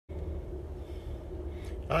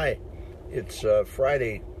Hi, it's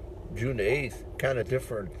Friday, June 8th, kind of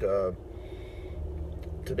different.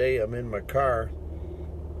 Today I'm in my car.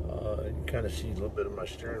 You can kind of see a little bit of my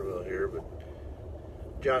steering wheel here, but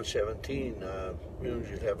John 17, we don't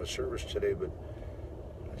usually have a service today, but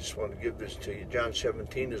I just want to give this to you. John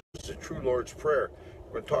 17 is the true Lord's Prayer.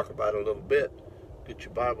 We're going to talk about it a little bit. Get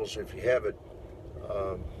your Bibles if you have it.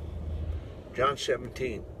 John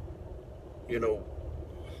 17,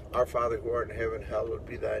 Our Father who art in heaven, hallowed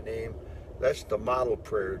be thy name. That's the model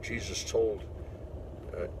prayer. Jesus told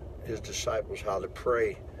his disciples how to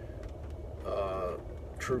pray.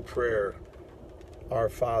 True prayer, our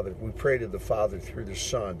Father. We pray to the Father through the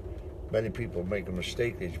Son. Many people make a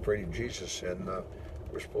mistake. They pray to Jesus, and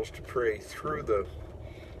we're supposed to pray through the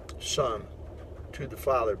Son to the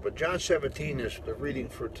Father. But John 17 is the reading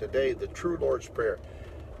for today, the true Lord's Prayer.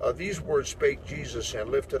 These words spake Jesus, and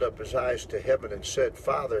lifted up his eyes to heaven, and said,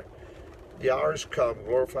 Father, the hour is come,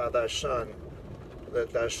 glorify thy Son,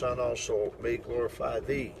 that thy Son also may glorify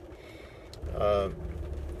thee.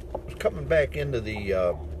 Coming back into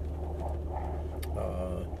the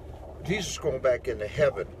Jesus going back into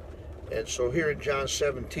heaven. And so here in John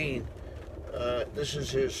 17, this is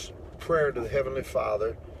his prayer to the Heavenly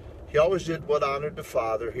Father. He always did what honored the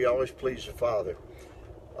Father. He always pleased the Father.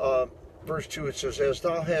 Verse 2, it says, As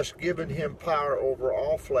thou hast given him power over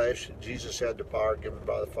all flesh, Jesus had the power given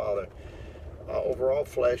by the Father, over all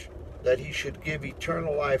flesh, that he should give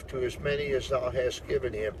eternal life to as many as thou hast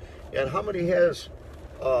given him. And how many has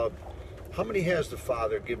the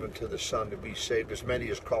Father given to the Son to be saved? As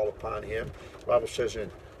many as call upon him. The Bible says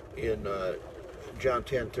in John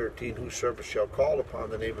 10:13, whosoever shall call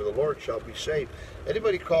upon the name of the Lord shall be saved.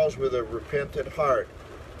 Anybody calls with a repentant heart.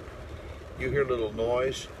 You hear a little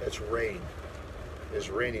noise, that's rain. It's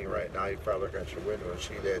raining right now. You probably look out your window and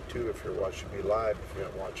see that too if you're watching me live, if you're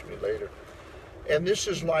not watching me later. And this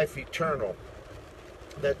is life eternal,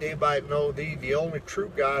 that they might know thee, the only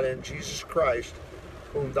true God, and Jesus Christ,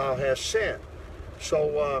 whom thou hast sent.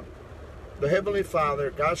 So the Heavenly Father,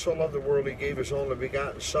 God so loved the world, he gave his only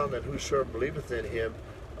begotten Son, that whosoever believeth in him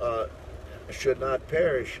should not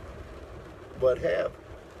perish, but have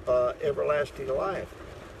everlasting life.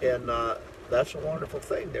 And that's a wonderful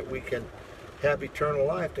thing, that we can have eternal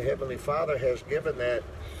life. The Heavenly Father has given that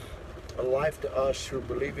life to us through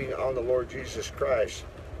believing on the Lord Jesus Christ.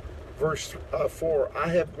 Verse 4, I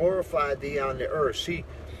have glorified thee on the earth. See,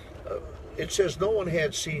 it says no one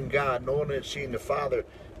had seen God, no one had seen the Father,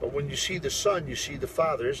 but when you see the Son, you see the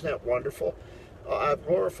Father. Isn't that wonderful? I've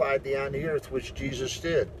glorified thee on the earth, which Jesus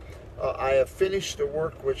did. I have finished the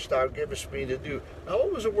work which thou givest me to do. Now,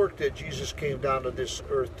 what was the work that Jesus came down to this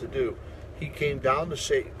earth to do? He came down to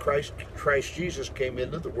save, Christ Jesus came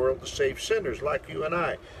into the world to save sinners like you and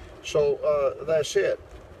I. So that's it.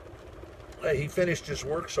 He finished his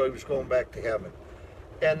work, so he was going back to heaven.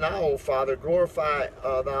 And now, O Father, glorify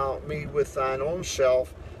thou me with thine own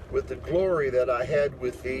self, with the glory that I had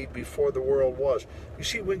with thee before the world was. You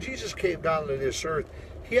see, when Jesus came down to this earth,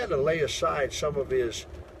 he had to lay aside some of his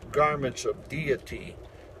garments of deity.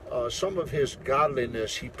 Some of his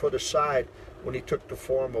godliness he put aside when he took the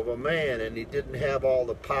form of a man, and he didn't have all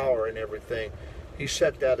the power and everything. He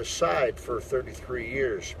set that aside for 33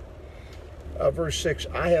 years. Verse 6,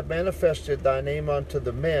 I have manifested thy name unto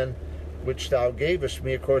the men which thou gavest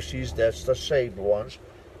me. Of course, that's the saved ones.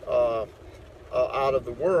 Out of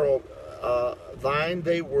the world, thine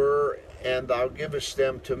they were, and thou givest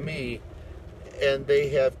them to me, and they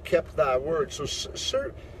have kept thy word. So,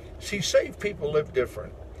 see, saved people live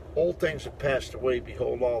different. Old things have passed away.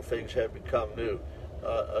 Behold, all things have become new.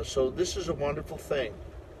 So this is a wonderful thing,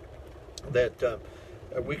 that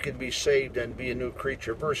we can be saved and be a new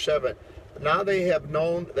creature. Verse 7, now they have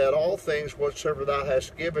known that all things whatsoever thou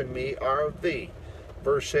hast given me are of thee.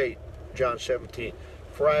 Verse 8, John 17,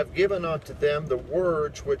 for I have given unto them the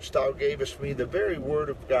words which thou gavest me, the very word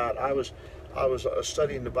of God. I was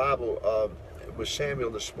studying the Bible with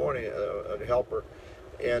Samuel this morning, a helper,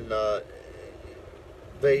 and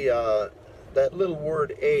that little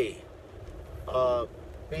word "a"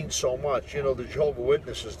 means so much. You know, the Jehovah's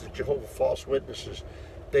Witnesses, the Jehovah False Witnesses,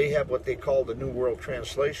 they have what they call the New World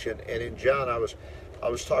Translation. And in John, I was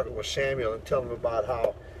talking with Samuel and telling him about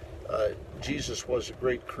how Jesus was a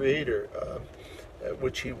great creator,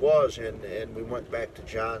 which he was, and we went back to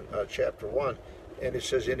John chapter 1, and it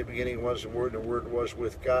says, in the beginning was the Word, and the Word was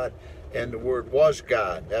with God, and the Word was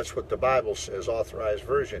God. That's what the Bible says, Authorized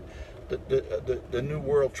Version. The New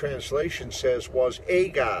World Translation says was a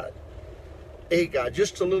God. a God.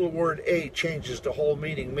 Just the little word a changes the whole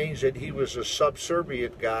meaning. Means that he was a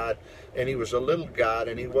subservient God, and he was a little God,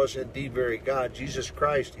 and he wasn't the very God. Jesus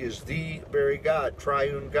Christ is the very God,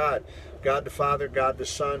 triune God. God the Father, God the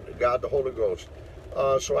Son, God the Holy Ghost.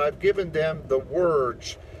 So I've given them the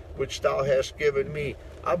words which thou hast given me.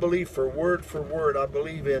 I believe for word, I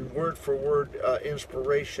believe in word for word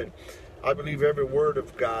inspiration. I believe every word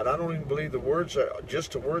of God. I don't even believe the words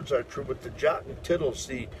are true, but the jot and tittles,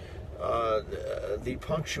 the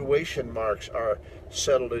punctuation marks are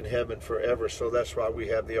settled in heaven forever. So that's why we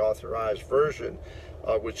have the authorized version,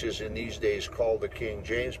 which is in these days called the King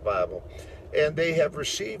James Bible. And they have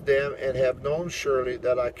received them, and have known surely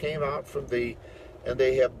that I came out from thee, and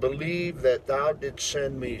they have believed that thou didst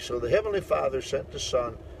send me. So the Heavenly Father sent the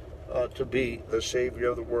Son to be the Savior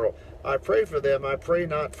of the world. I pray for them. I pray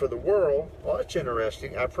not for the world. Well, that's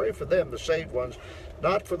interesting. I pray for them, the saved ones,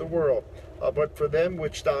 not for the world, but for them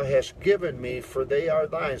which thou hast given me, for they are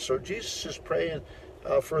thine. So Jesus is praying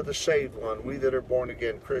for the saved one, we that are born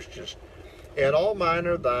again Christians. And all mine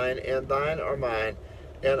are thine, and thine are mine,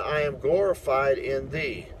 and I am glorified in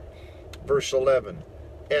thee. Verse 11.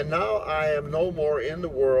 And now I am no more in the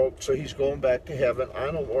world. So he's going back to heaven.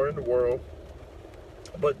 I'm no more in the world,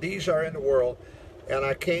 but these are in the world. And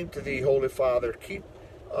I came to thee, Holy Father. Keep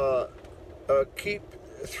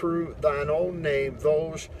through thine own name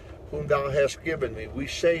those whom thou hast given me. We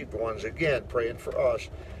saved ones, again, praying for us,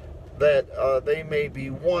 that they may be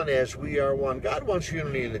one as we are one. God wants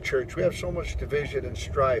unity in the church. We have so much division and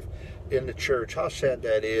strife in the church. How sad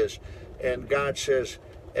that is. And God says,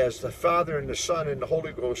 as the Father and the Son and the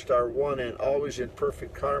Holy Ghost are one and always in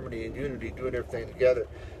perfect harmony and unity, doing everything together,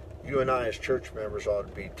 you and I as church members ought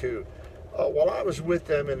to be too. While I was with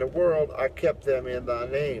them in the world, I kept them in thy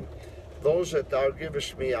name. Those that thou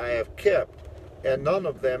givest me I have kept, and none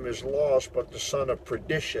of them is lost but the son of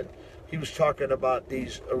perdition. He was talking about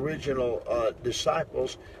these original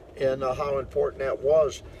disciples and how important that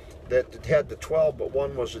was, that it had the 12, but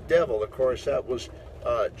one was a devil. Of course, that was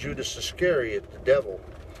Judas Iscariot, the devil.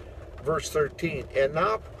 Verse 13, and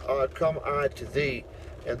now come I to thee,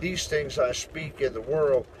 and these things I speak in the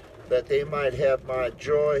world, that they might have my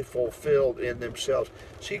joy fulfilled in themselves.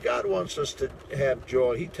 See, God wants us to have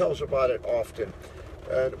joy. He tells about it often.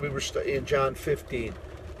 We were in John 15.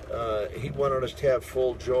 He wanted us to have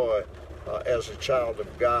full joy as a child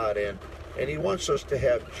of God, and he wants us to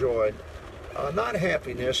have joy. Not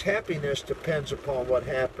happiness. Happiness depends upon what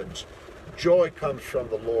happens. Joy comes from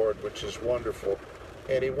the Lord, which is wonderful,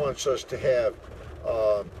 and he wants us to have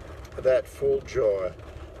that full joy.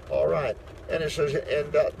 All right. And it says,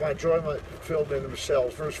 and my joy might be filled in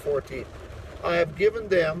themselves. Verse 14, I have given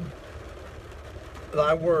them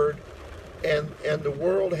thy word, and the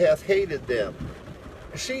world hath hated them.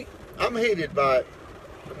 You see, I'm hated by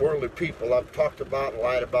worldly people. I've talked about and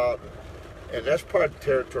lied about, and that's part of the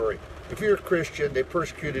territory. If you're a Christian, they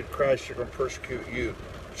persecuted Christ, they're going to persecute you.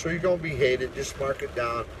 So you're going to be hated. Just mark it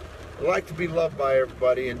down. I like to be loved by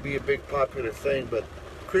everybody and be a big popular thing, but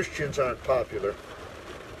Christians aren't popular.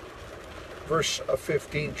 Verse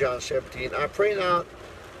 15, John 17, I pray not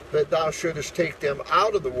that thou shouldest take them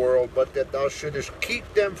out of the world, but that thou shouldest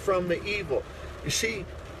keep them from the evil. You see,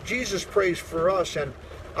 Jesus prays for us, and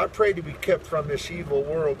I pray to be kept from this evil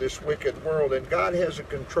world, this wicked world, and God has a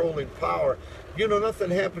controlling power. You know,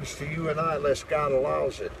 nothing happens to you and I unless God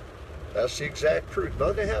allows it. That's the exact truth.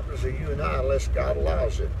 Nothing happens to you and I unless God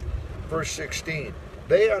allows it. Verse 16,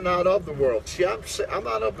 they are not of the world. See, I'm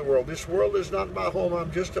not of the world. This world is not my home.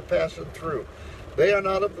 I'm just a passing through. They are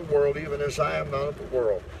not of the world, even as I am not of the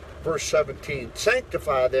world. Verse 17,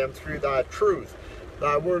 sanctify them through thy truth.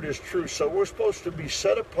 Thy word is true. So we're supposed to be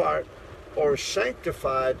set apart or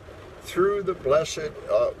sanctified through the blessed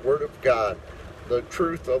word of God, the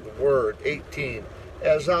truth of the word. 18,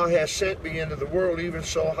 as thou hast sent me into the world, even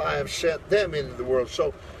so I have sent them into the world.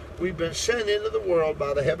 So we've been sent into the world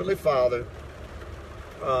by the Heavenly Father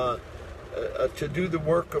to do the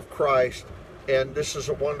work of Christ, and this is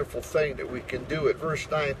a wonderful thing that we can do it. Verse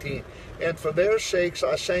 19, and for their sakes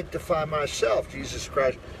I sanctify myself. Jesus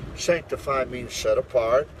Christ, sanctify means set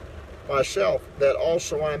apart, myself, that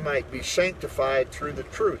also I might be sanctified through the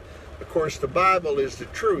truth. Of course, the Bible is the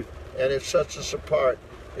truth, and it sets us apart.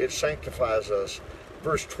 It sanctifies us.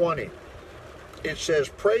 Verse 20, it says,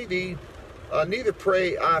 pray thee, neither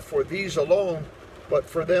pray I for these alone, but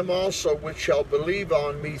for them also which shall believe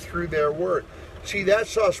on me through their word. See,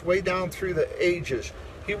 that's us way down through the ages.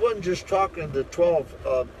 He wasn't just talking to the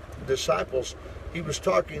 12 disciples. He was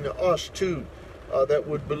talking to us too, that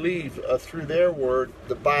would believe through their word,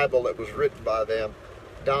 the Bible that was written by them,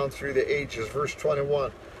 down through the ages. Verse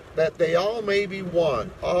 21, that they all may be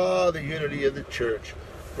one. Ah, the unity of the church.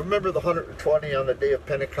 Remember the 120 on the day of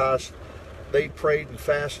Pentecost? They prayed and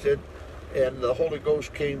fasted, and the Holy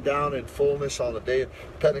Ghost came down in fullness on the day of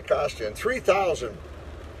Pentecost, and 3,000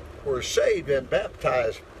 were saved and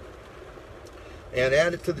baptized and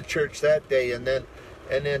added to the church that day. And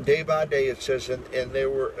then day by day it says, and there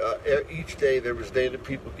were each day there was daily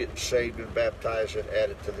people getting saved and baptized and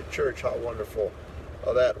added to the church. How wonderful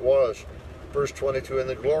that was. Verse 22, and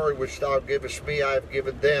the glory which thou givest me I have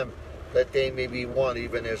given them, that they may be one,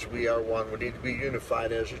 even as we are one. We need to be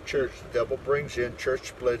unified as a church. The devil brings in church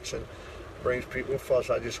splits and brings people fuss.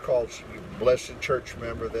 I just called a blessed church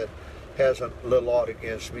member that has a little ought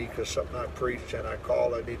against me because something I preached, and I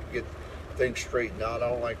called. I need to get things straightened out. I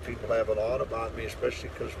don't like people having on about me, especially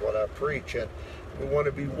because of what I preach. And we want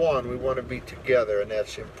to be one. We want to be together, and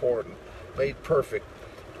that's important. Made perfect.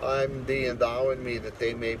 I'm thee and thou in me, that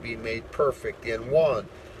they may be made perfect in one,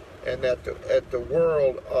 and that the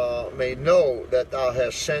world may know that thou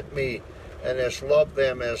hast sent me, and hast loved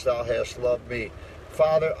them as thou hast loved me.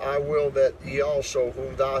 Father, I will that ye also,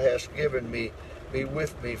 whom thou hast given me, be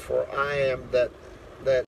with me, for I am that.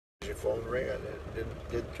 Your phone ring, I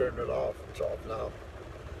didn't turn it off. It's off now.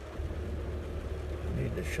 I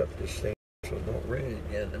need to shut this thing so it don't ring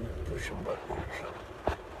again. I'm going to push a button or something.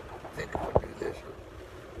 I think if I do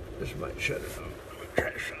this might shut it off. I'm going to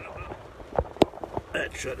try to shut it off.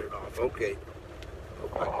 That shut it off. Okay.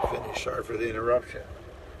 Hope I can finish. Sorry for the interruption.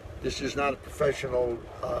 This is not a professional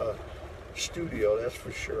studio, that's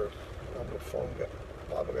for sure. My phone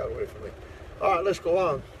Baba got away from me. All right, let's go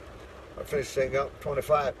on. I finished saying up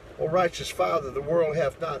 25. O righteous Father, the world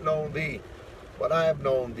hath not known thee, but I have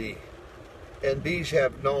known thee, and these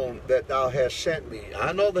have known that thou hast sent me.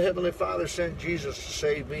 I know the Heavenly Father sent Jesus to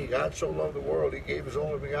save me. God so loved the world, he gave his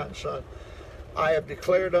only begotten Son. I have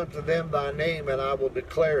declared unto them thy name, and I will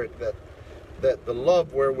declare it, that the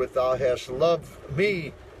love wherewith thou hast loved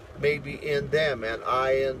me may be in them, and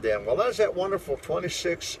I in them. Well, that's that wonderful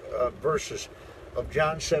 26 verses of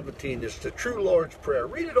John 17. It's the true Lord's Prayer.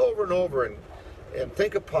 Read it over and over and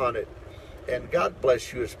think upon it. And God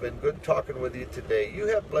bless you. It's been good talking with you today. You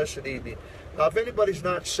have a blessed evening. Now, if anybody's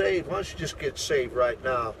not saved, why don't you just get saved right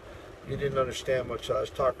now? You didn't understand much I was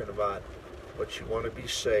talking about, but you want to be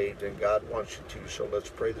saved, and God wants you to. So let's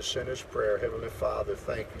pray the sinner's prayer. Heavenly Father,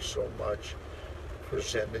 thank you so much for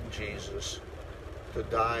sending Jesus to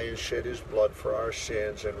die and shed his blood for our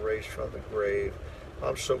sins and raise from the grave.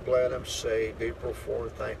 I'm so glad I'm saved. April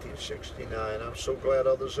 4th, 1969. I'm so glad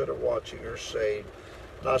others that are watching are saved.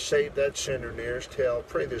 Now save that sinner nearest hell.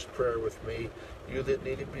 Pray this prayer with me. You that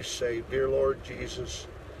need to be saved. Dear Lord Jesus,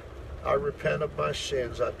 I repent of my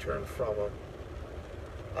sins. I turn from them.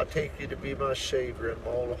 I take you to be my Savior and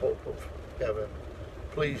my only hope of heaven.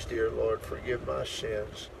 Please, dear Lord, forgive my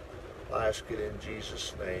sins. I ask it in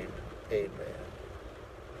Jesus' name. Amen.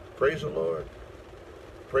 Praise the Lord.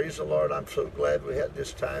 Praise the Lord. I'm so glad we had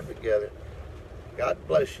this time together. God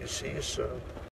bless you. See you soon.